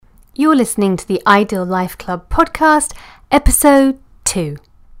You're listening to the Ideal Life Club podcast, episode 2.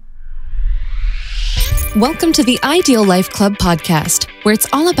 Welcome to the Ideal Life Club podcast, where it's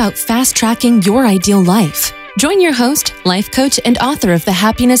all about fast-tracking your ideal life. Join your host, life coach, and author of The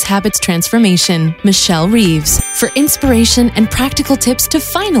Happiness Habits Transformation, Michelle Reeves, for inspiration and practical tips to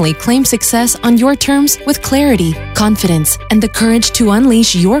finally claim success on your terms with clarity, confidence, and the courage to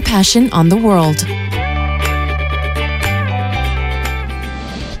unleash your passion on the world.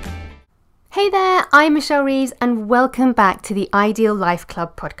 Hey there, I'm Michelle Reeves and welcome back to the Ideal Life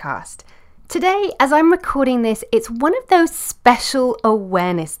Club podcast. Today, as I'm recording this, it's one of those special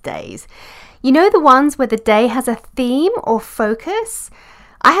awareness days. You know, the ones where the day has a theme or focus?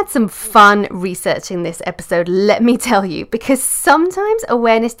 I had some fun researching this episode, let me tell you, because sometimes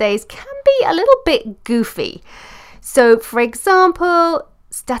awareness days can be a little bit goofy. So, for example,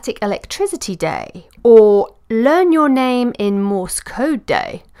 Static Electricity Day, or Learn Your Name in Morse Code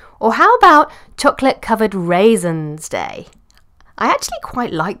Day. Or how about Chocolate-Covered Raisins Day? I actually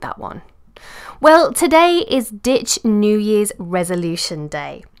quite like that one. Well, today is Ditch New Year's Resolution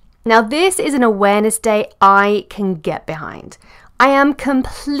Day. Now, this is an awareness day I can get behind. I am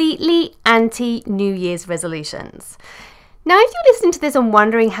completely anti-New Year's resolutions. Now, if you're listening to this and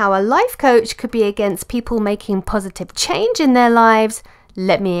wondering how a life coach could be against people making positive change in their lives,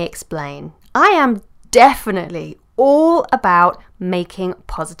 let me explain. I am definitely all about making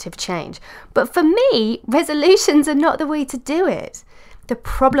positive change. But for me, resolutions are not the way to do it. The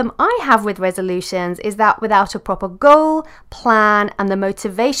problem I have with resolutions is that without a proper goal, plan, and the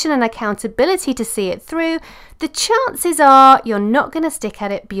motivation and accountability to see it through, the chances are you're not going to stick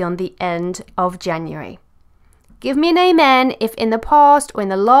at it beyond the end of January. Give me an amen if in the past or in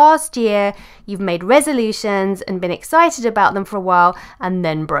the last year you've made resolutions and been excited about them for a while and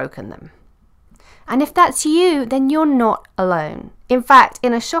then broken them. And if that's you, then you're not alone. In fact,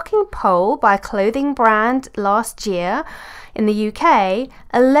 in a shocking poll by a clothing brand last year in the UK,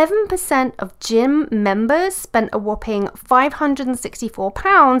 11% of gym members spent a whopping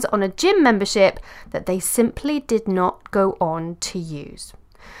 £564 on a gym membership that they simply did not go on to use.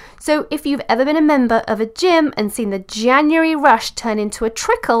 So if you've ever been a member of a gym and seen the January rush turn into a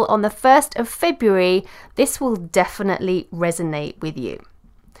trickle on the 1st of February, this will definitely resonate with you.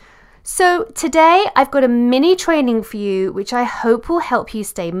 So today I've got a mini training for you which I hope will help you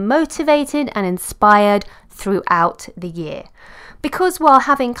stay motivated and inspired throughout the year. Because while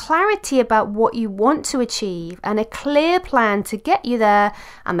having clarity about what you want to achieve and a clear plan to get you there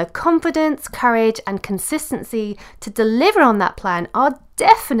and the confidence, courage and consistency to deliver on that plan are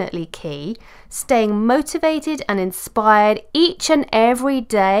definitely key, staying motivated and inspired each and every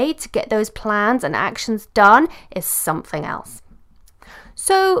day to get those plans and actions done is something else.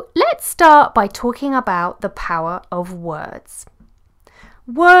 So let's start by talking about the power of words.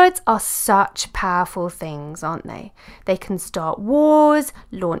 Words are such powerful things, aren't they? They can start wars,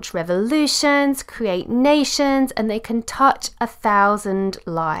 launch revolutions, create nations, and they can touch 1,000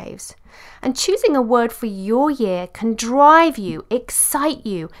 lives. And choosing a word for your year can drive you, excite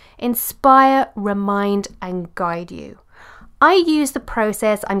you, inspire, remind, and guide you. I use the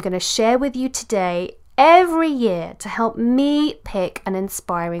process I'm going to share with you today every year to help me pick an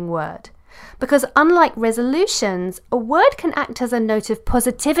inspiring word. Because unlike resolutions, a word can act as a note of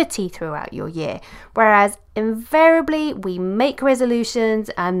positivity throughout your year, whereas invariably we make resolutions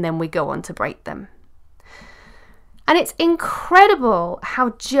and then we go on to break them. And it's incredible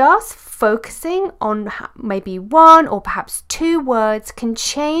how just focusing on maybe one or perhaps two words can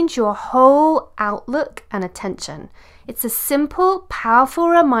change your whole outlook and attention. It's a simple, powerful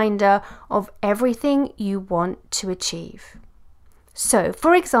reminder of everything you want to achieve. So,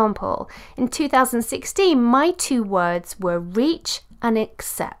 for example, in 2016, my two words were reach and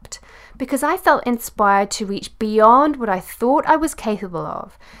accept, because I felt inspired to reach beyond what I thought I was capable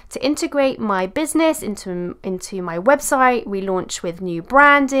of, to integrate my business into my website, relaunch with new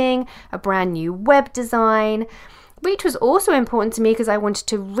branding, a brand new web design. Reach was also important to me because I wanted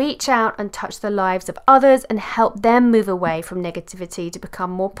to reach out and touch the lives of others and help them move away from negativity to become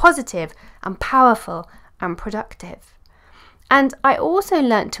more positive and powerful and productive. And I also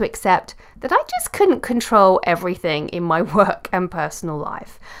learned to accept that I just couldn't control everything in my work and personal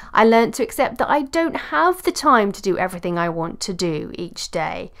life. I learned to accept that I don't have the time to do everything I want to do each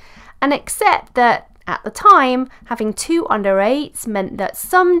day. And accept that at the time, having 2 under 8s meant that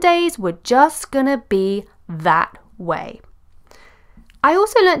some days were just gonna be that way. I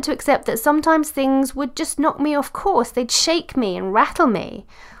also learnt to accept that sometimes things would just knock me off course. They'd shake me and rattle me.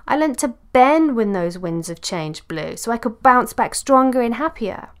 I learnt to bend when those winds of change blew so I could bounce back stronger and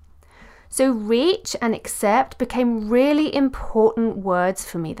happier. So reach and accept became really important words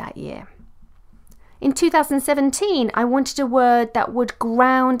for me that year. In 2017, I wanted a word that would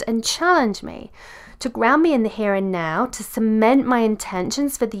ground and challenge me, to ground me in the here and now, to cement my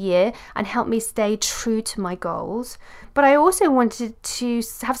intentions for the year and help me stay true to my goals. But I also wanted to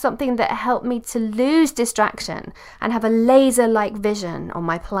have something that helped me to lose distraction and have a laser-like vision on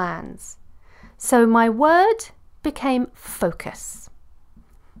my plans. So my word became focus.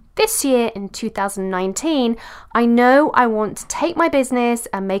 This year in 2019, I know I want to take my business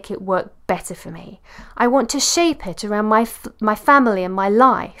and make it work better for me. I want to shape it around my family and my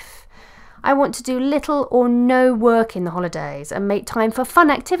life. I want to do little or no work in the holidays and make time for fun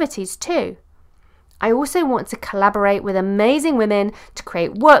activities too. I also want to collaborate with amazing women to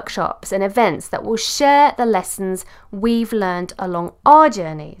create workshops and events that will share the lessons we've learned along our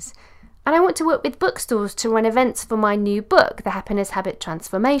journeys. And I want to work with bookstores to run events for my new book, The Happiness Habit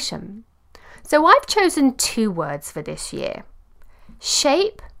Transformation. So I've chosen 2 words for this year: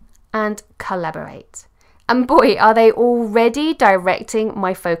 shape and collaborate. And boy, are they already directing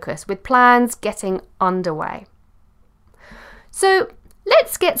my focus with plans getting underway. So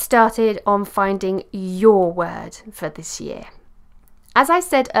let's get started on finding your word for this year. As I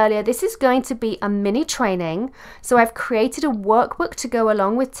said earlier, this is going to be a mini training, so I've created a workbook to go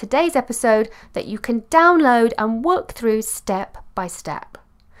along with today's episode that you can download and work through step by step.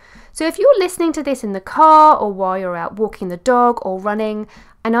 So if you're listening to this in the car or while you're out walking the dog or running,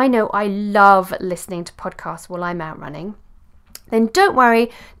 and I know I love listening to podcasts while I'm out running, then don't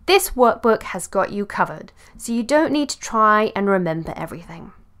worry, this workbook has got you covered, so you don't need to try and remember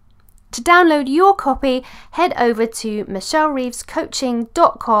everything. To download your copy, head over to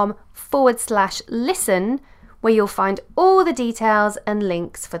michellereevescoaching.com/listen, where you'll find all the details and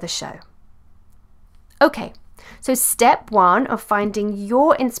links for the show. Okay, so step 1 of finding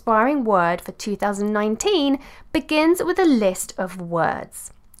your inspiring word for 2019 begins with a list of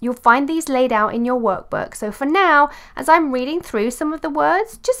words. You'll find these laid out in your workbook. So for now, as I'm reading through some of the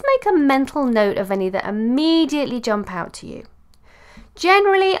words, just make a mental note of any that immediately jump out to you.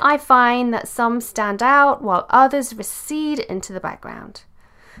 Generally, I find that some stand out while others recede into the background.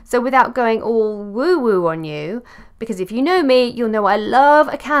 So without going all woo-woo on you, because if you know me, you'll know I love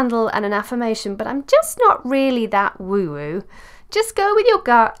a candle and an affirmation, but I'm just not really that woo-woo. Just go with your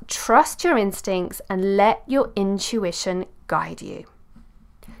gut, trust your instincts, and let your intuition guide you.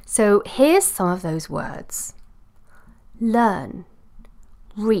 So here's some of those words: learn,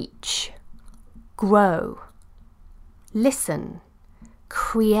 reach, grow, listen,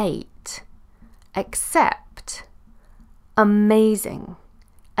 create, accept, amazing,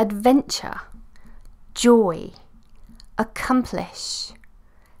 adventure, joy, accomplish,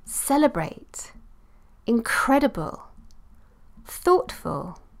 celebrate, incredible,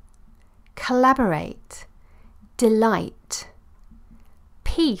 thoughtful, collaborate, delight,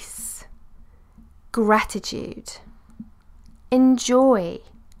 peace, gratitude, enjoy,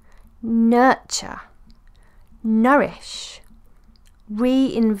 nurture, nourish,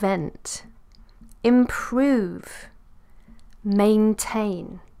 reinvent, improve,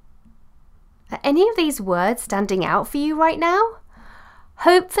 maintain. Are any of these words standing out for you right now?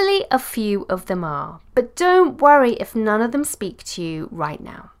 Hopefully a few of them are, but don't worry if none of them speak to you right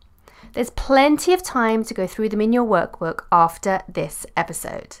now. There's plenty of time to go through them in your workbook after this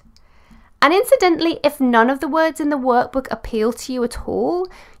episode. And incidentally, if none of the words in the workbook appeal to you at all,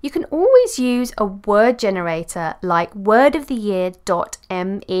 you can always use a word generator like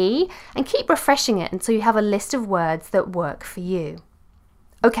wordoftheyear.me and keep refreshing it until you have a list of words that work for you.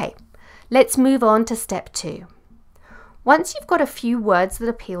 Okay, let's move on to step 2. Once you've got a few words that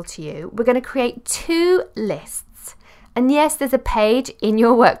appeal to you, we're going to create 2 lists. And yes, there's a page in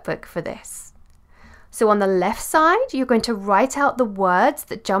your workbook for this. So on the left side, you're going to write out the words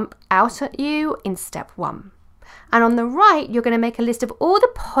that jump out at you in step 1. And on the right, you're going to make a list of all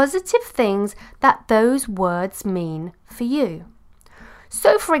the positive things that those words mean for you.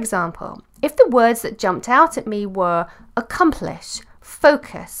 So for example, if the words that jumped out at me were accomplish,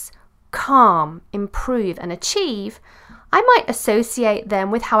 focus, calm, improve, and achieve, I might associate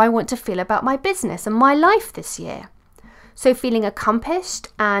them with how I want to feel about my business and my life this year. So feeling accomplished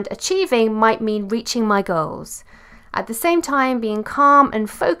and achieving might mean reaching my goals. At the same time, being calm and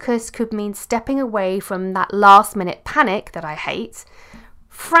focused could mean stepping away from that last-minute panic that I hate,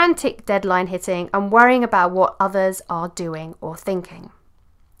 frantic deadline hitting, and worrying about what others are doing or thinking.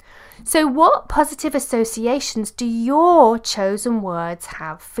 So what positive associations do your chosen words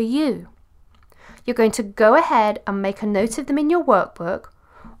have for you? You're going to go ahead and make a note of them in your workbook,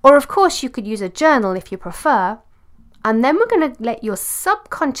 or of course you could use a journal if you prefer. And then we're going to let your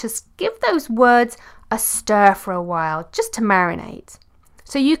subconscious give those words a stir for a while, just to marinate.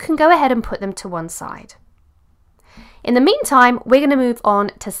 So you can go ahead and put them to one side. In the meantime, we're going to move on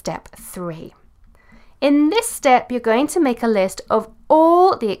to step 3. In this step, you're going to make a list of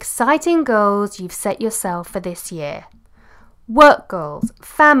all the exciting goals you've set yourself for this year. Work goals,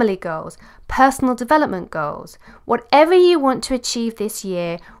 family goals, personal development goals, whatever you want to achieve this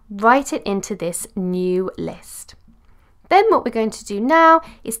year, write it into this new list. Then what we're going to do now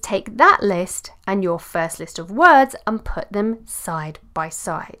is take that list and your first list of words and put them side by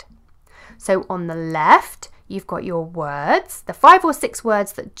side. So on the left, you've got your words, the 5 or 6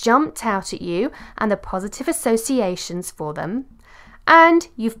 words that jumped out at you and the positive associations for them. And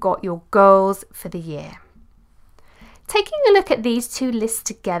you've got your goals for the year. Taking a look at these two lists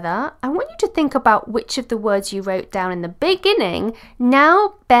together, I want you to think about which of the words you wrote down in the beginning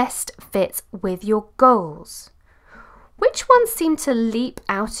now best fits with your goals. Which ones seem to leap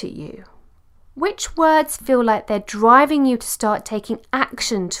out at you? Which words feel like they're driving you to start taking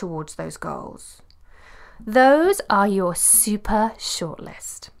action towards those goals? Those are your super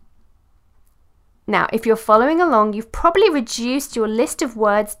shortlist. Now, if you're following along, you've probably reduced your list of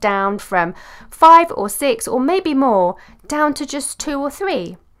words down from 5 or 6 or maybe more down to just 2 or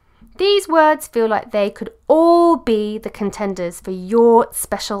 3. These words feel like they could all be the contenders for your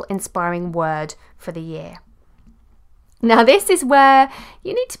special inspiring word for the year. Now, this is where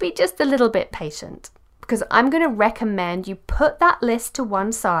you need to be just a little bit patient, because I'm going to recommend you put that list to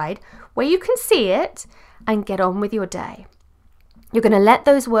one side where you can see it and get on with your day. You're going to let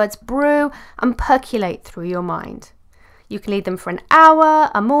those words brew and percolate through your mind. You can leave them for an hour,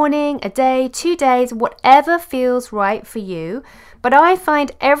 a morning, a day, 2 days, whatever feels right for you. But I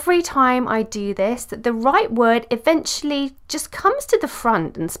find every time I do this that the right word eventually just comes to the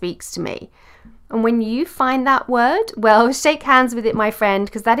front and speaks to me. And when you find that word, well, shake hands with it, my friend,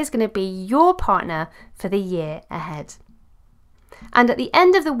 because that is going to be your partner for the year ahead. And at the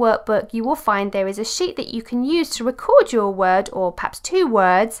end of the workbook, you will find there is a sheet that you can use to record your word, or perhaps 2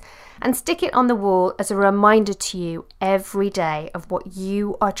 words, and stick it on the wall as a reminder to you every day of what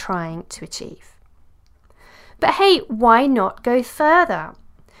you are trying to achieve. But hey, why not go further?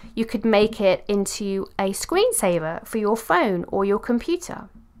 You could make it into a screensaver for your phone or your computer.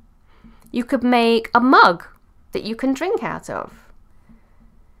 You could make a mug that you can drink out of.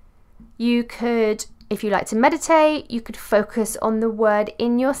 You could, if you like to meditate, you could focus on the word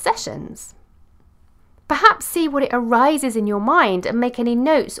in your sessions. Perhaps see what it arises in your mind and make any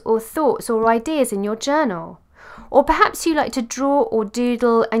notes or thoughts or ideas in your journal. Or perhaps you like to draw or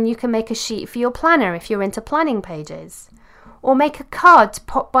doodle and you can make a sheet for your planner if you're into planning pages. Or make a card to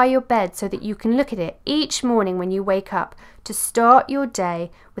pop by your bed so that you can look at it each morning when you wake up to start your day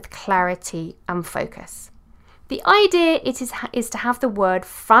with clarity and focus. The idea is to have the word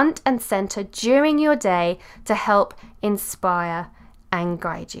front and center during your day to help inspire and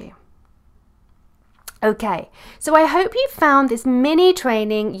guide you. Okay, so I hope you found this mini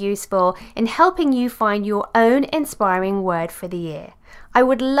training useful in helping you find your own inspiring word for the year. I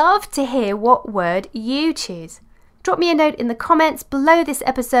would love to hear what word you choose. Drop me a note in the comments below this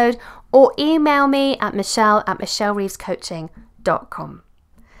episode or email me at michelle@michellereevescoaching.com.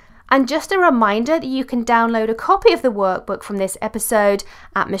 And just a reminder that you can download a copy of the workbook from this episode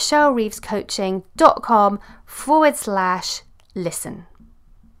at michellereevescoaching.com/listen.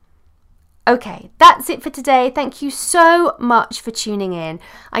 Okay, that's it for today. Thank you so much for tuning in.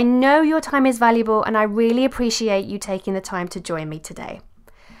 I know your time is valuable and I really appreciate you taking the time to join me today.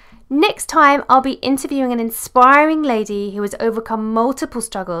 Next time, I'll be interviewing an inspiring lady who has overcome multiple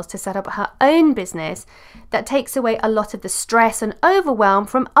struggles to set up her own business that takes away a lot of the stress and overwhelm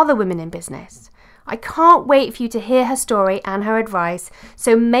from other women in business. I can't wait for you to hear her story and her advice,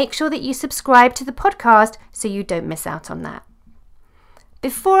 so make sure that you subscribe to the podcast so you don't miss out on that.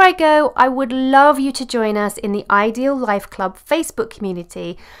 Before I go, I would love you to join us in the Ideal Life Club Facebook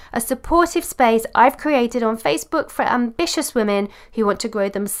community, a supportive space I've created on Facebook for ambitious women who want to grow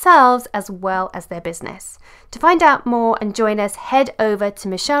themselves as well as their business. To find out more and join us, head over to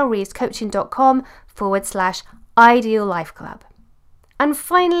michellereevescoaching.com/Ideal Life Club. And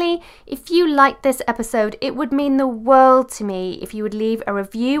finally, if you liked this episode, it would mean the world to me if you would leave a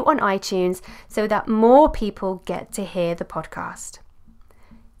review on iTunes so that more people get to hear the podcast.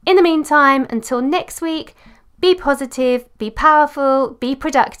 In the meantime, until next week, be positive, be powerful, be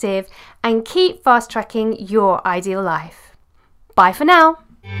productive, and keep fast-tracking your ideal life. Bye for now.